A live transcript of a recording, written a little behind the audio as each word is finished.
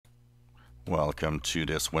Welcome to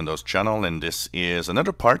this Windows channel, and this is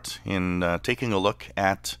another part in taking a look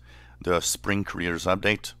at the Spring Creators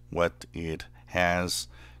Update, what it has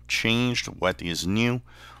changed, what is new.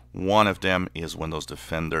 One of them is Windows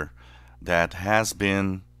Defender that has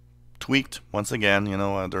been tweaked once again.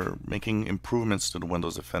 They're making improvements to the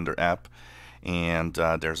Windows Defender app, and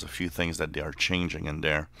there's a few things that they are changing in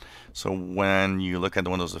there. So when you look at the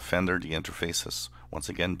Windows Defender, the interface has once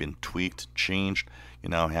again been tweaked, changed. You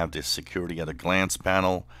now have this security at a glance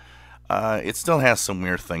panel. It still has some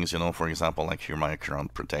weird things, for example, like here my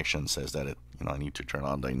account protection says that I need to turn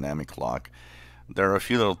on dynamic lock. There are a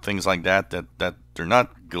few little things like that they're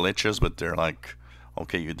not glitches, but they're like,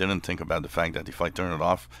 okay, you didn't think about the fact that if I turn it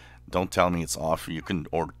off, don't tell me it's off.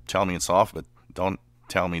 Or tell me it's off, but don't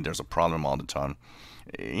tell me there's a problem all the time.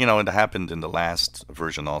 It happened in the last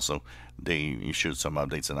version also. They issued some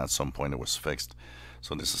updates, and at some point it was fixed.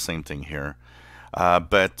 So this is the same thing here.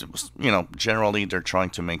 But generally they're trying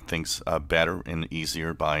to make things better and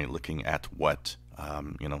easier by looking at what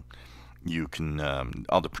you can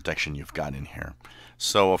all the protection you've got in here.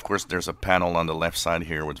 So of course there's a panel on the left side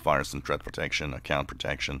here with virus and threat protection, account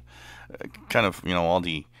protection, kind of all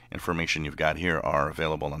the information you've got here are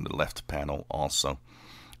available on the left panel also,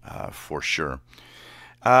 for sure.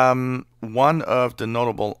 One of the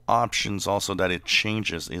notable options also that it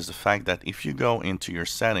changes is the fact that if you go into your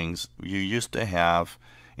settings, you used to have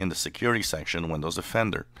in the security section Windows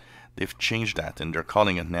Defender. They've changed that and they're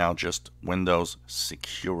calling it now just Windows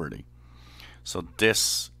Security. So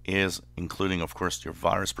this is including, of course, your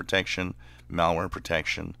virus protection, malware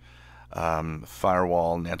protection,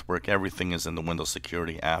 firewall, network, everything is in the Windows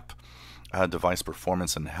Security app. Device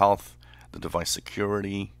performance and health, the device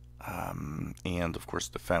security, and of course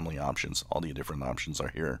the family options. All the different options are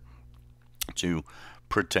here to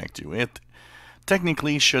protect you. It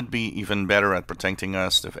technically should be even better at protecting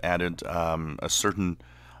us. They've added a certain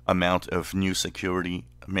amount of new security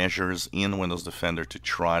measures in Windows Defender to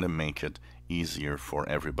try to make it easier for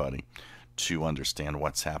everybody to understand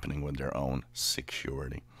what's happening with their own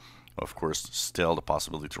security. Of course, still the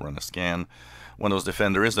possibility to run a scan. Windows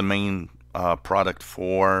Defender is the main product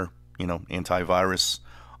for antivirus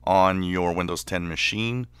on your Windows 10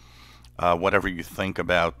 machine. Whatever you think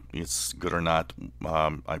about it's good or not,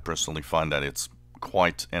 I personally find that it's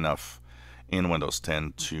quite enough in Windows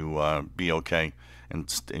 10 to be okay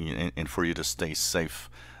and for you to stay safe.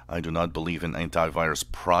 I do not believe in antivirus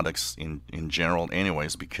products in general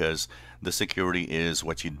anyways, because the security is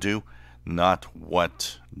what you do, not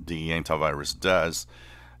what the antivirus does.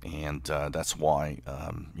 And that's why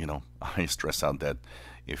I stress out that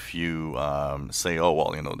if you say, oh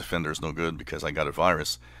well, Defender's no good because I got a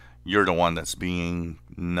virus, you're the one that's being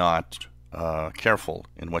not careful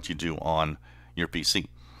in what you do on your PC.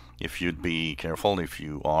 If you'd be careful, if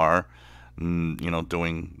you are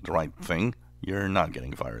doing the right thing, you're not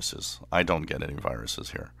getting viruses. I don't get any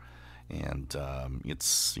viruses here, and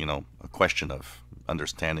it's a question of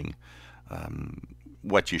understanding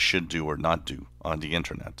what you should do or not do on the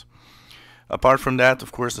internet. Apart from that,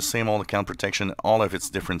 of course, the same old account protection, all of its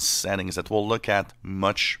different settings that we'll look at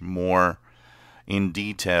much more in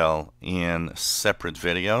detail in separate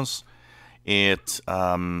videos. It,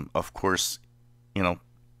 of course,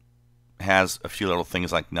 has a few little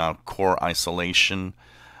things like now core isolation.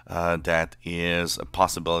 That is a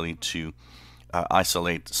possibility to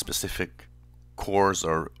isolate specific cores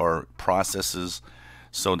or processes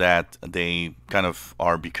so that they kind of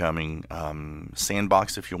are becoming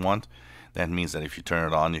sandbox, if you want. That means that if you turn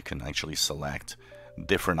it on, you can actually select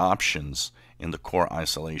different options in the core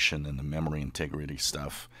isolation and the memory integrity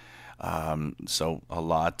stuff. So a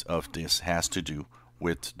lot of this has to do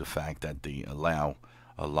with the fact that they allow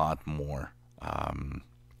a lot more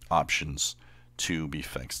options to be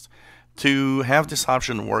fixed. To have this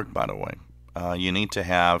option work, by the way, you need to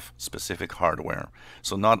have specific hardware.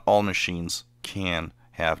 So not all machines can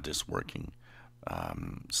have this working.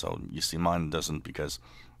 So you see mine doesn't, because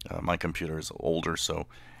my computer is older, so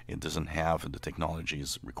it doesn't have the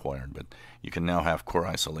technologies required. But you can now have core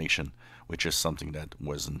isolation, which is something that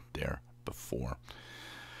wasn't there before.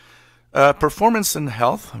 Performance and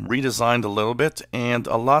health redesigned a little bit, and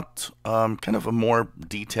a lot kind of a more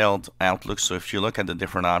detailed outlook. So if you look at the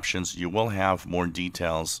different options, you will have more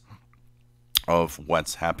details of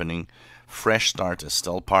what's happening. Fresh Start is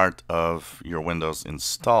still part of your Windows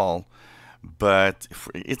install, but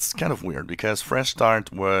it's kind of weird because Fresh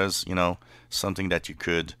Start was something that you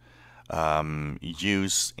could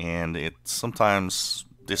use, and it sometimes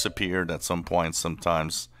disappeared at some point,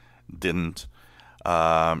 sometimes didn't.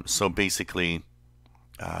 So basically,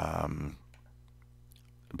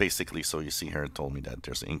 basically, so you see here, it told me that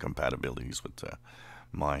there's incompatibilities with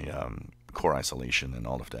my core isolation and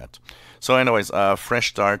all of that. So anyways, fresh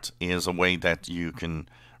start is a way that you can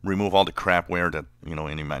remove all the crapware that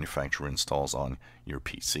any manufacturer installs on your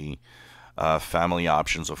PC. Family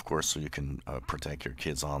options, of course, so you can protect your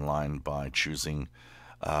kids online by choosing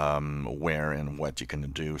where and what you can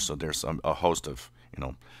do. So there's a host of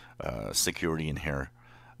security in here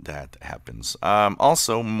that happens.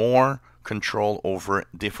 Also, more control over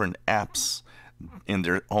different apps in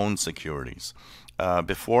their own securities.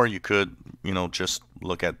 Before you could, just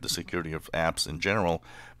look at the security of apps in general,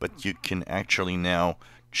 but you can actually now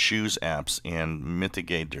choose apps and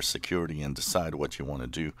mitigate their security and decide what you want to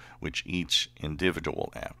do with each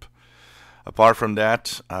individual app. Apart from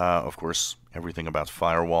that, of course, everything about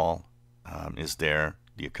firewall is there.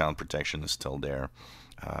 The account protection is still there.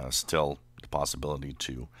 Still the possibility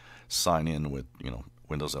to sign in with,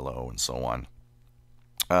 Windows LO and so on.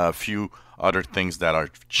 A few other things that are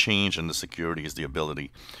changed in the security is the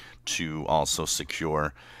ability to also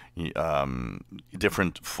secure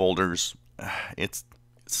different folders. It's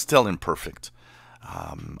still imperfect.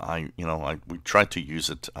 We tried to use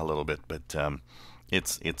it a little bit, but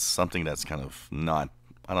it's something that's kind of not,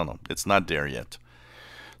 I don't know, it's not there yet.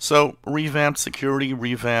 So revamped security,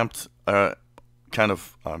 revamped kind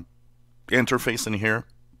of interface in here,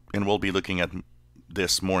 and we'll be looking at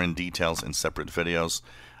this more in details in separate videos.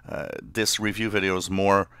 This review video is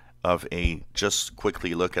more of a just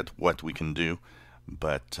quickly look at what we can do,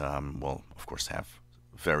 but we'll of course have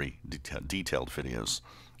very detailed videos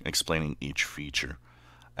explaining each feature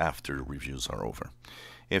after the reviews are over.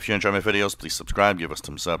 If you enjoy my videos, please subscribe, give us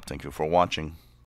thumbs up. Thank you for watching.